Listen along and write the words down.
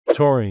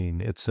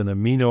Taurine, it's an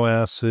amino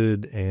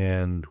acid,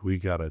 and we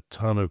got a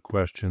ton of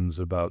questions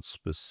about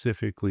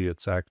specifically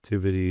its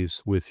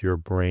activities with your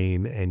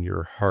brain and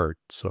your heart.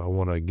 So I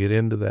want to get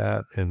into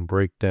that and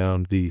break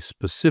down the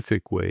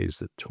specific ways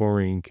that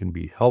taurine can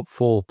be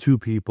helpful to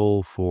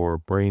people for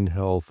brain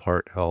health,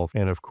 heart health,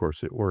 and of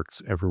course it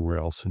works everywhere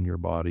else in your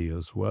body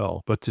as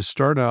well. But to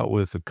start out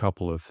with a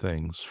couple of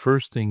things.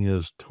 First thing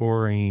is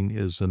taurine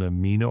is an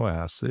amino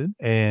acid,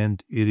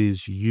 and it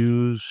is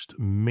used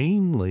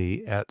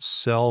mainly at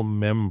cell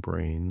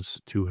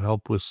membranes to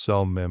help with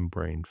cell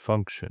membrane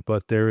function.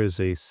 But there is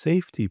a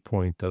safety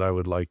point that I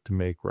would like to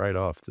make right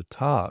off the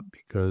top,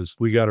 because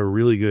we got a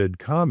really good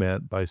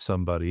comment by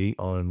somebody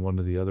on one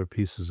of the other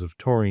pieces of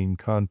taurine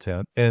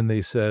content. And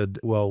they said,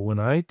 well, when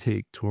I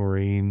take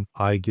taurine,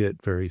 I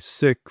get very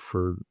sick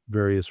for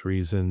various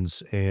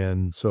reasons,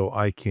 and so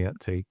I can't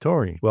take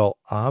taurine. Well,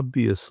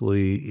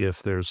 obviously,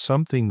 if there's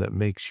something that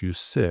makes you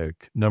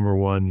sick, number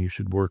one, you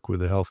should work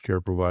with a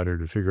healthcare provider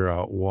to figure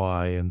out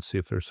why and see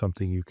if there's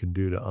something you can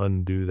do to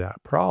undo that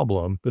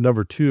problem. But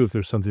number two, if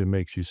there's something that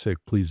makes you sick,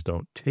 please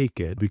don't take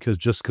it, because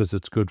just because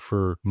it's good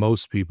for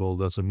most people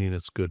doesn't mean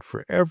it's good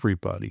for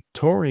everybody.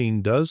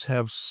 Taurine does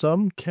have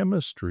some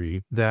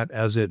chemistry that,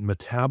 as it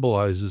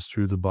metabolizes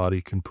through the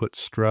body, can put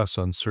stress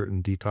on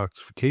certain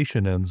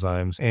detoxification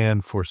enzymes.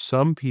 And for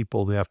some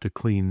people, they have to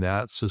clean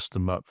that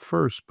system up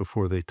first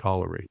before they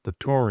tolerate the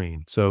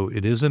taurine. So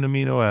it is an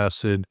amino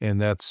acid,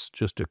 and that's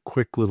just a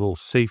quick little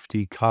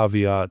safety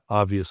caveat.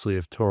 Obviously,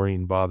 if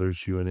taurine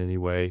bothers you in any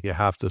way, you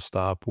have to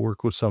stop,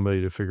 work with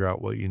somebody to figure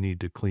out what you need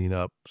to clean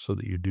up so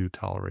that you do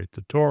tolerate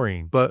the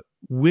taurine. But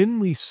when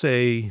we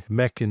say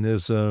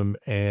mechanism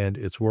and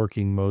it's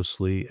working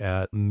mostly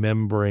at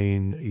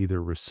membrane,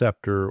 either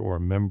receptor or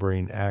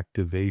membrane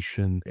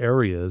activation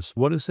areas,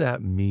 what does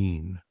that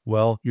mean?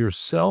 Well, your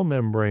cell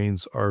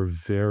membranes are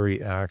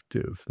very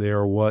active. They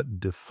are what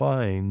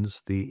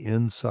defines the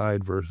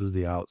inside versus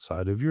the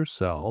outside of your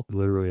cell,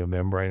 literally a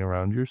membrane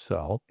around your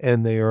cell.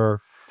 And they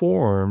are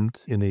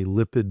formed in a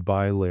lipid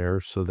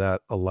bilayer, so that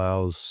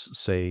allows,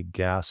 say,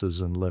 gases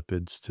and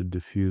lipids to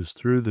diffuse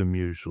through them,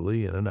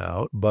 usually in and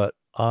out. But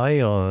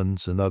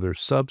ions and other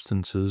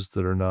substances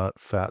that are not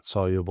fat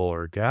soluble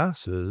or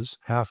gases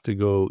have to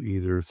go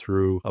either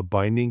through a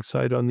binding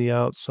site on the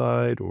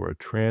outside or a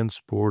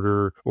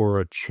transporter or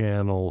a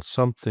channel,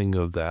 something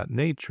of that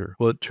nature.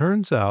 Well, it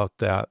turns out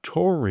that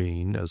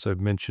taurine, as I've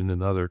mentioned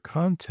in other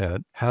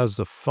content, has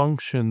a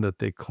function that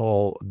they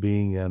call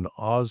being an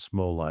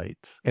osmolite.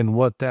 And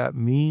what that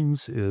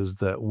means is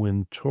that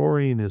when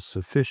taurine is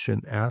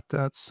sufficient at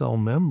that cell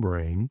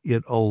membrane,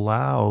 it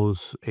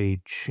allows a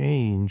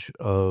change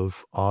of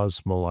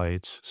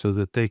osmolites so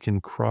that they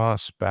can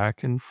cross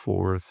back and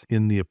forth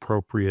in the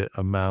appropriate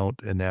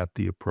amount and at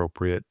the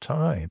appropriate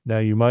time. Now,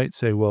 you might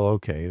say, well,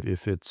 okay,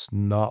 if it's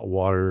not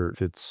water,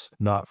 if it's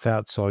not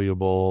fat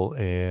soluble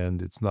and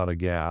it's not a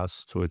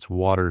gas, so it's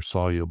water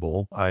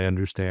soluble, I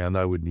understand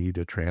I would need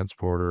a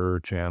transporter or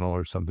channel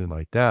or something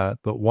like that.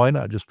 But why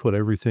not just put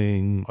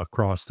everything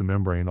across the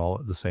membrane all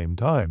at the same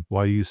time?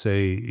 Why you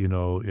say,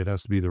 it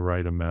has to be the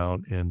right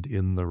amount and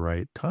in the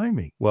right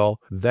timing? Well,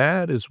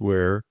 that is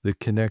where the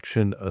connection,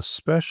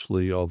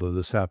 especially, although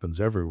this happens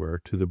everywhere,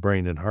 to the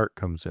brain and heart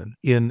comes in.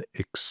 In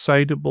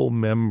excitable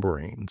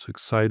membranes,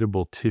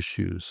 excitable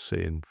tissues,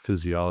 say in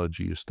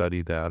physiology, you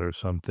study that or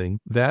something,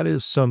 that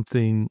is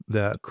something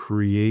that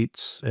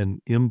creates an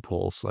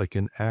impulse, like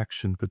an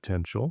action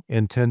potential,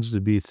 and tends to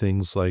be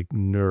things like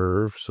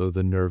nerve, so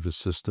the nervous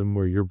system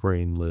where your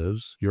brain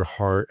lives. Your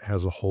heart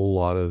has a whole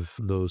lot of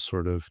those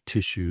sort of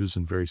tissues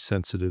and very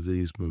sensitive to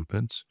these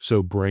movements.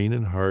 So brain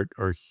and heart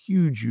are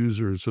huge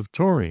users of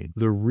taurine.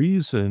 The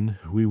reason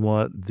we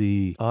want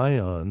the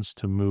ions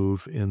to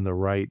move in the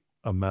right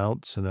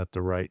amounts and at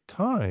the right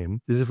time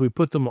is if we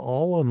put them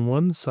all on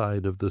one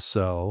side of the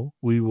cell,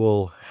 we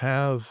will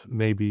have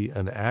maybe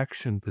an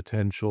action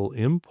potential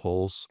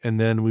impulse, and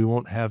then we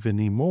won't have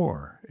any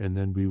more, and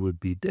then we would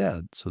be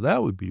dead. So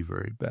that would be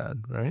very bad,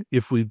 right?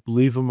 If we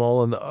leave them all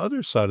on the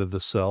other side of the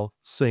cell,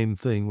 same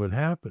thing would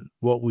happen.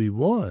 What we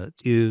want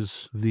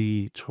is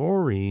the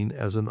taurine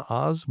as an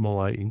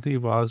osmolite. You can think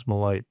of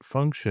osmolite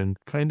function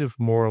kind of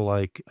more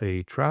like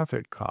a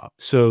traffic cop.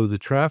 So the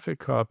traffic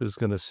cop is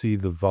going to see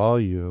the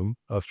volume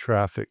of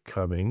traffic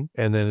coming,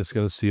 and then it's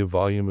going to see a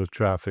volume of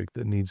traffic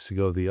that needs to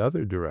go the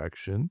other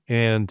direction.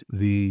 And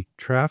the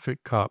traffic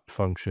cop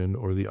function,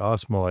 or the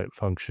osmolite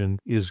function,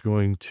 is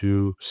going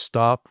to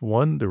stop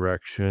one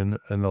direction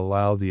and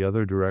allow the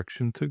other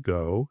direction to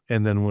go.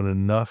 And then when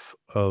enough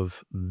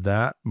of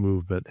that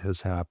movement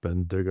has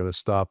happened, they're going to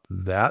stop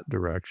that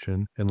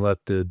direction and let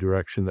the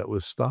direction that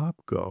was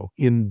stopped go.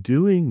 In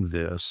doing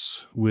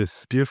this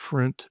with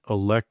different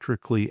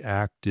electrically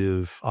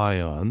active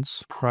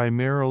ions,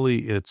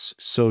 primarily it's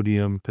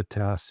sodium,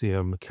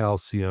 potassium,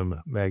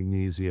 calcium,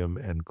 magnesium,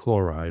 and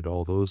chloride,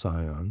 all those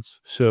ions.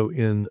 So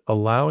in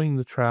allowing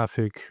the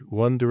traffic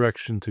one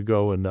direction to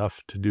go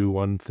enough to do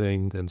one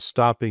thing, then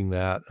stopping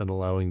that and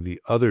allowing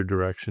the other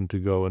direction to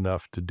go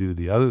enough to do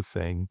the other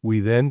thing, we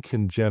then can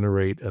can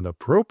generate an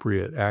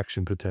appropriate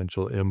action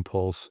potential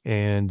impulse,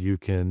 and you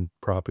can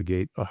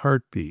propagate a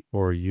heartbeat,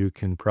 or you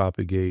can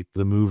propagate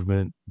the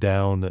movement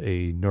down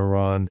a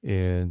neuron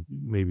and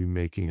maybe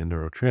making a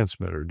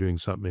neurotransmitter, doing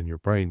something in your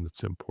brain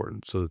that's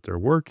important so that they're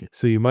working.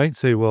 So you might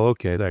say, well,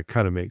 okay, that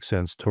kind of makes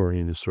sense.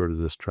 Taurine is sort of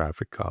this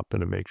traffic cop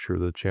and to make sure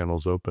the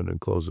channel's open and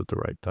close at the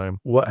right time.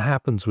 What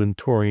happens when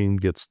taurine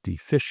gets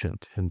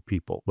deficient in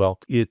people? Well,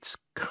 it's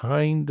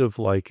kind of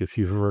like if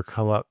you've ever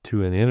come up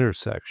to an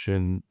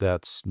intersection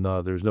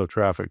there's no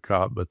traffic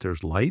cop, but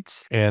there's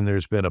lights, and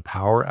there's been a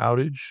power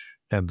outage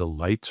and the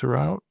lights are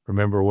out.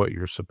 Remember what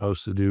you're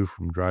supposed to do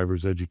from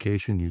driver's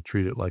education? You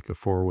treat it like a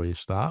four-way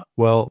stop.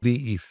 Well,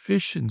 the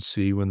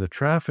efficiency when the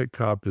traffic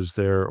cop is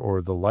there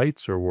or the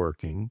lights are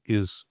working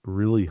is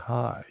really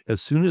high.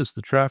 As soon as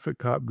the traffic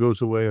cop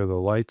goes away or the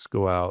lights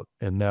go out,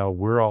 and now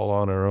we're all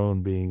on our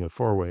own being a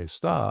four-way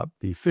stop,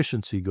 the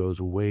efficiency goes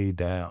way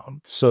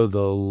down. So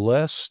the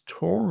less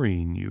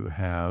taurine you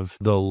have,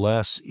 the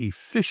less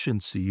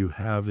efficiency you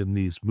have in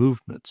these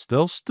movements.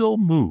 They'll still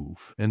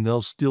move and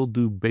they'll still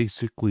do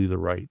basically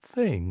the right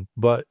thing,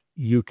 but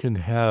you can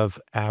have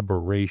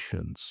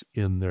aberrations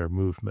in their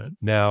movement.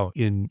 Now,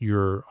 in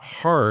your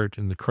heart,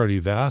 in the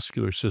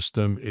cardiovascular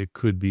system, it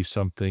could be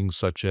something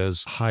such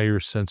as higher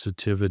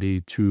sensitivity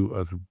to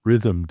a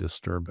rhythm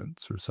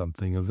disturbance or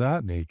something of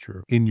that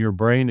nature. In your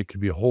brain, it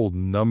could be a whole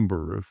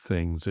number of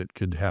things. It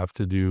could have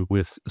to do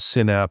with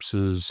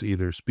synapses,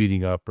 either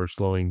speeding up or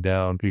slowing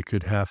down. It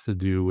could have to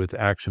do with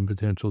action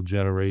potential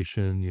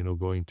generation,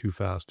 going too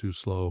fast, too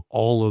slow.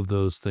 All of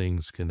those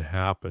things can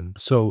happen.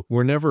 So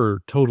we're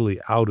never totally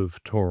out of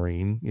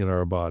taurine in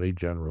our body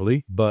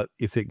generally, but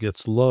if it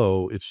gets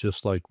low, it's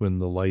just like when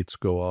the lights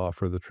go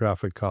off or the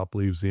traffic cop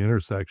leaves the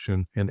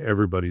intersection and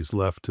everybody's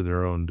left to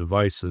their own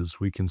devices.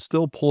 We can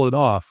still pull it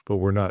off, but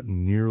we're not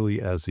nearly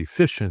as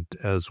efficient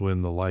as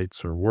when the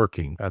lights are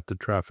working at the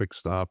traffic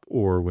stop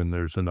or when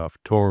there's enough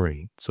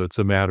taurine. So it's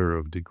a matter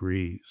of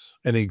degrees.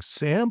 An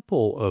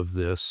example of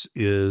this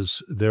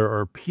is there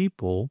are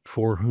people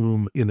for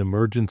whom in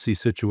emergency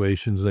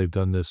situations, they've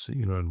done this,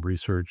 in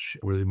research,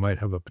 where they might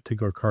have a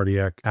particular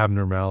cardiac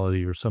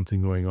abnormality or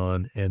something going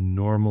on, and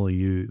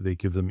normally they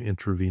give them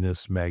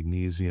intravenous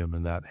magnesium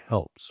and that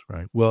helps,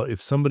 right? Well,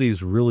 if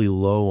somebody's really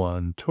low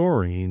on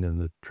taurine and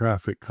the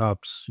traffic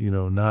cops,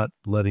 not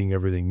letting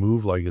everything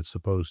move like it's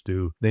supposed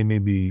to, they may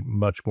be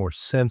much more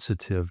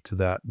sensitive to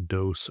that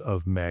dose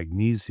of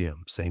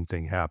magnesium. Same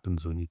thing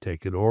happens when you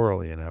take it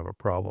orally and have a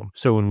problem.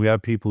 So when we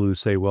have people who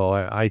say, well,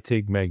 I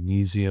take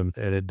magnesium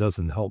and it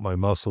doesn't help my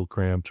muscle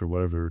cramps or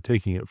whatever we're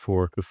taking it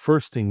for, the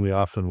first thing we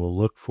often will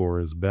look for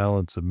is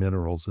balance of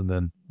minerals, and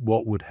then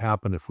what would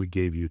happen if we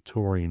gave you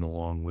taurine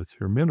along with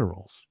your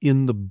minerals.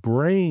 In the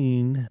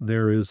brain,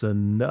 there is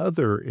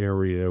another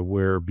area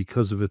where,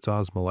 because of its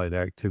osmolite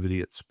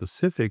activity, it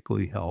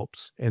specifically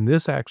helps. And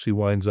this actually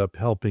winds up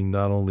helping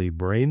not only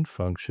brain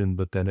function,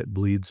 but then it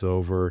bleeds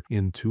over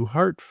into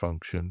heart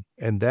function.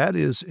 And that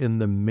is in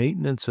the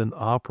maintenance and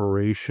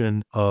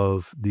operation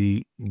of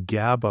the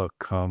GABA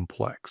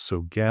complex.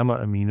 So gamma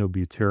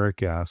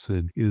aminobutyric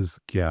acid is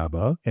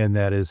GABA, and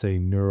that is a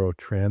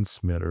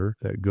neurotransmitter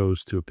that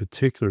goes to a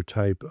particular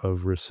type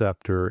of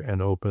receptor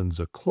and opens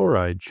a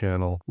chloride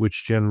channel,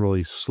 which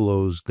generally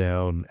slows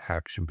down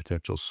action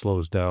potential,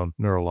 slows down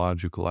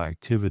neurological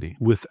activity.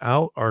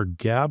 Without our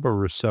GABA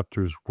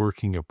receptors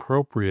working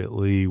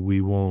appropriately,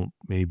 we won't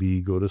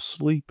maybe go to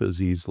sleep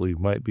as easily,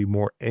 might be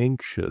more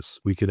anxious.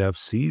 We could have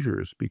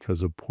seizures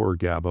because of poor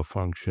GABA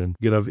function.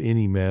 You could have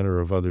any manner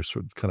of other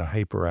sort of kind of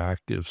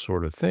hyperactive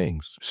sort of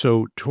things.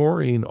 So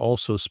taurine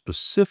also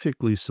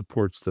specifically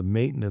supports the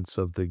maintenance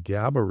of the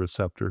GABA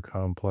receptor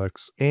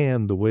complex,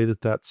 and the way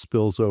that that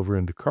spills over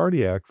into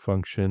cardiac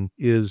function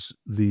is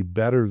the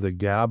better the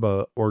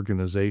GABA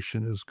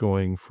organization is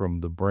going from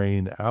the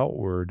brain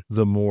outward,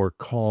 the more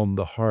calm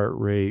the heart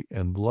rate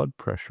and blood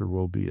pressure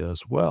will be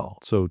as well.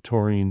 So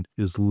taurine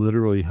is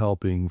literally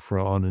helping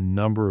on a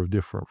number of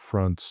different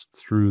fronts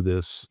through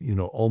this,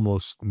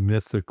 almost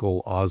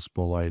mythical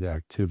osmolite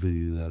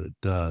activity that it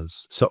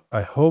does. So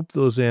I hope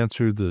those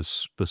answer the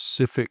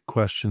specific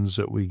questions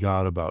that we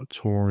got about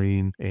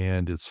taurine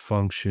and its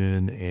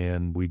function.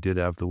 And we did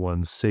have the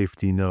one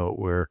safety note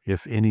where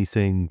if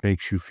anything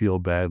makes you feel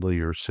badly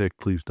or sick,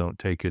 please don't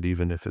take it,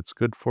 even if it's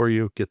good for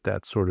you. Get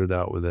that sorted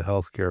out with a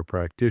healthcare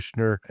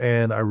practitioner.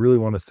 And I really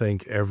want to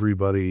thank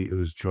everybody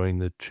who's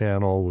joined the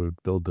channel. We've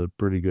built a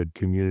pretty good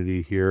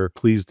community here.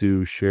 Please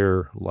do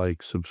share,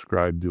 like,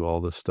 subscribe, do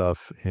all this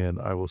stuff, and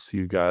I will see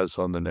you guys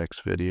on the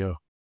next video.